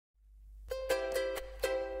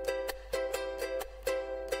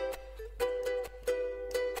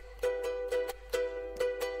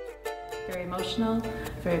emotional,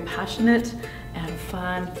 very passionate, and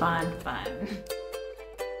fun. I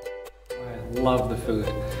love the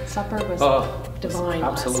food. Supper was divine.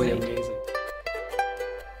 Absolutely last night. amazing.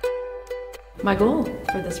 My goal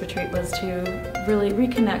for this retreat was to really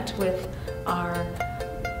reconnect with our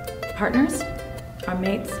partners, our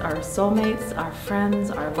mates, our soulmates, our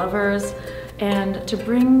friends, our lovers, and to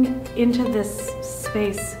bring into this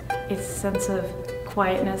space a sense of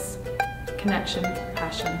quietness, connection,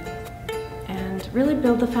 passion, and really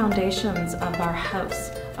build the foundations of our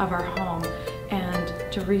house, of our home,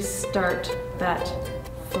 and to restart that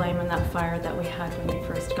flame and that fire that we had when we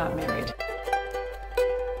first got married.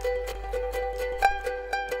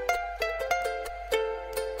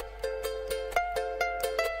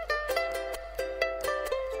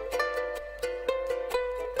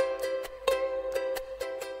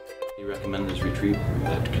 We recommend this retreat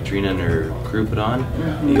that Katrina and her crew put on.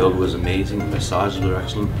 The yoga was amazing, the massages were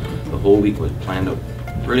excellent. The whole week was planned out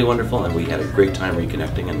really wonderful, and we had a great time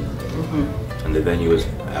reconnecting, and the venue was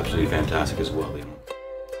absolutely fantastic as well.